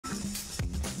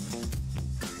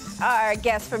Our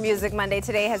guest for Music Monday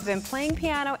today has been playing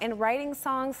piano and writing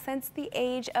songs since the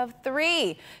age of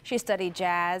 3. She studied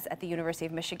jazz at the University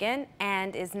of Michigan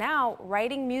and is now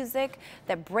writing music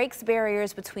that breaks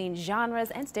barriers between genres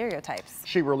and stereotypes.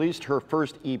 She released her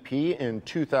first EP in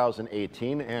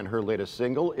 2018, and her latest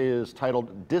single is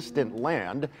titled Distant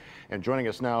Land. And joining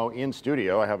us now in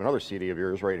studio, I have another CD of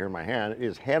yours right here in my hand,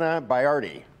 is Hanna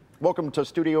Baiardi. Welcome to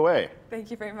Studio A.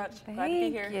 Thank you very much. Thank Glad to be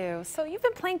here. you. So you've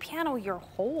been playing piano your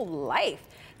whole life.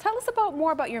 Tell us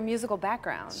more about your musical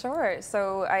background. Sure.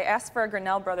 So I asked for a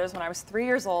Grinnell Brothers when I was 3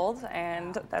 years old,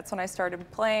 and that's when I started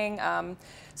playing.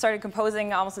 Started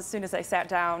composing almost as soon as I sat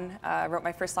down. Wrote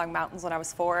my first song, Mountains, when I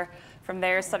was 4. From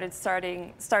there, started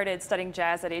studying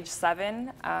jazz at age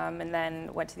 7, and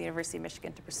then went to the University of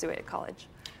Michigan to pursue it at college.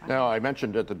 Now, I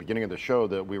mentioned at the beginning of the show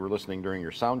that we were listening during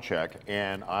your sound check,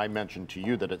 and I mentioned to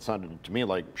you that it sounded to me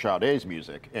like Sade's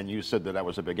music, and you said that that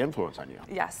was a big influence on you.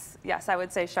 Yes, yes, I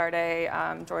would say Sade,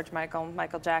 George Michael,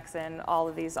 Michael Jackson, all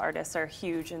of these artists are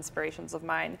huge inspirations of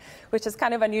mine, which is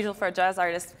kind of unusual for a jazz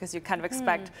artist because you kind of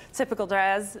expect typical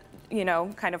jazz, you know,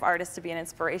 kind of artists to be an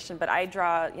inspiration, but I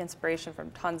draw inspiration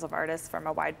from tons of artists from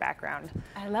a wide background.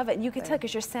 I love it. And you can tell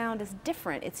because your sound is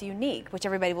different. It's unique, which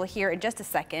everybody will hear in just a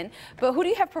second. But who do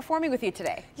you have performing with you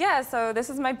today? Yeah, so this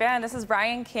is my band. This is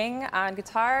Brian King on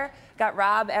guitar, got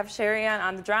Rob Avsharian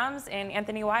on the drums, and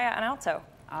Anthony Wyatt on alto.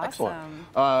 Awesome.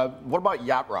 Excellent. What about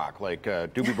yacht rock, like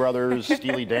Doobie Brothers,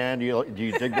 Steely Dan? Do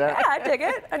you dig that? Yeah, I dig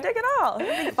it. I dig it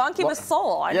all. Funky with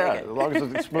soul. I dig it. As long as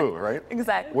it's smooth, right?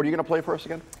 Exactly. What are you going to play for us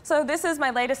again? So this is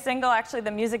my latest single. Actually,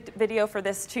 the music video for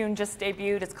this tune just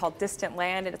debuted. It's called Distant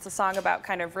Land, and it's a song about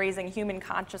kind of raising human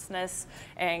consciousness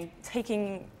and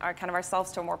taking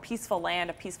ourselves to a more peaceful land,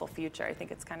 a peaceful future. I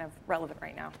think it's kind of relevant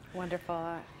right now.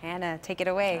 Wonderful. Hanna, take it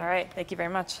away. All right. Thank you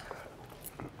very much.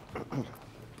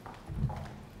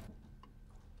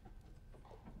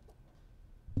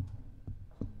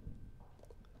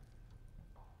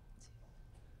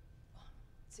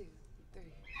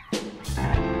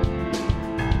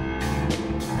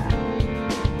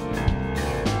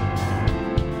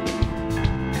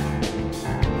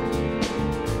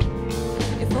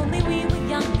 If only we were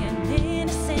young and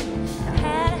innocent and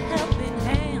had a helping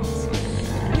hand.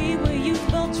 If we were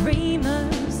youthful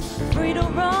dreamers, free to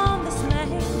roam this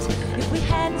land. If we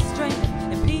had the strength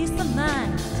and peace of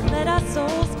mind to let our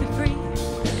souls be free,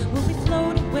 will we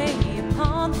float away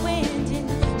upon the wind in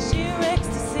sheer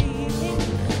ecstasy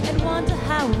and wonder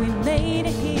how we made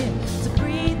it here to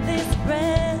breathe this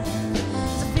breath,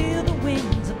 to feel the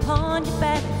winds upon your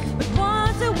back, but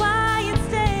wonder why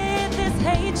instead this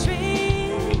hatred,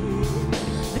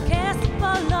 the cast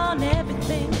fall on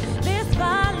everything, this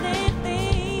violent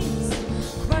things,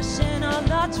 crushing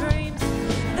all our dreams.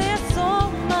 There's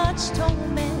so much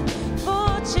torment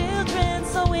for children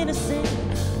so innocent.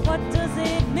 What does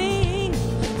it mean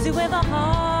to have a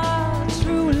heart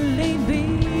truly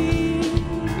beat?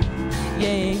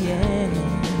 Yeah, yeah.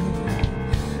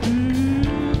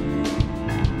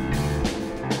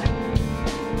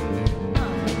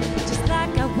 Just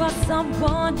like I was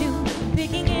someone new,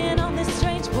 picking in on this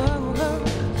strange world,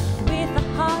 with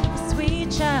a heart of a sweet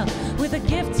child, with a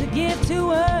gift to give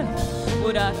to earth.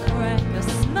 Would I crack a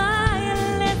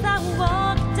smile as I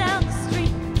walk down the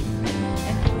street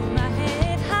and hold my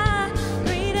head high,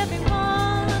 greet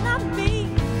everyone I meet,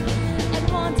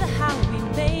 and wonder how we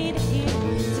made it here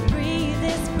to breathe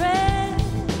this breath,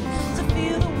 to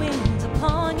feel the wind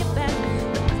upon your back,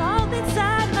 the cold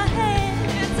inside my head.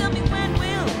 And tell me when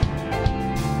will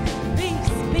peace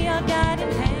be our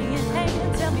guiding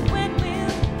hand? Tell me when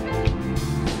will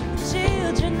the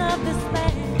children of this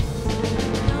land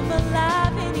come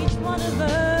alive in each one of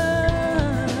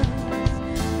us,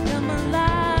 come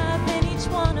alive in each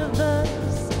one of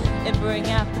us, and bring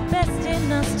out the best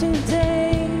in us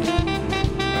today.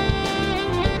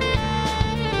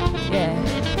 Yeah.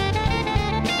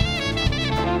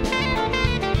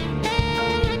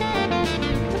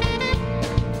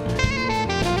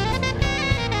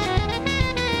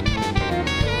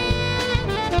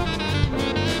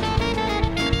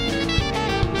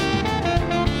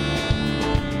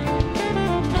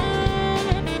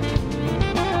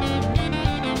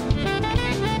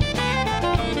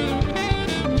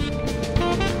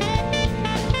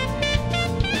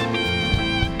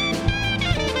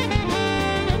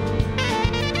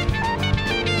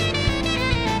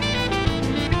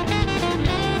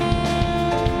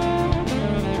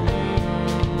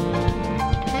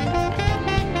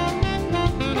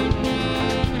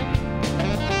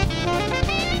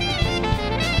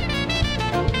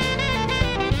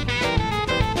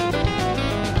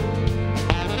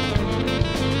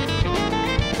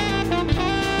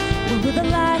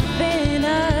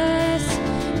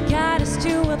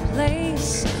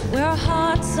 place where our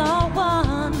hearts are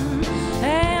one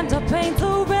and our pains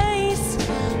erase.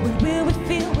 When will we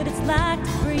feel what it's like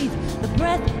to breathe the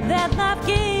breath that life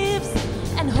gives,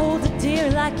 and hold it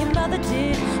dear like your mother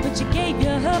did when she gave you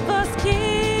her first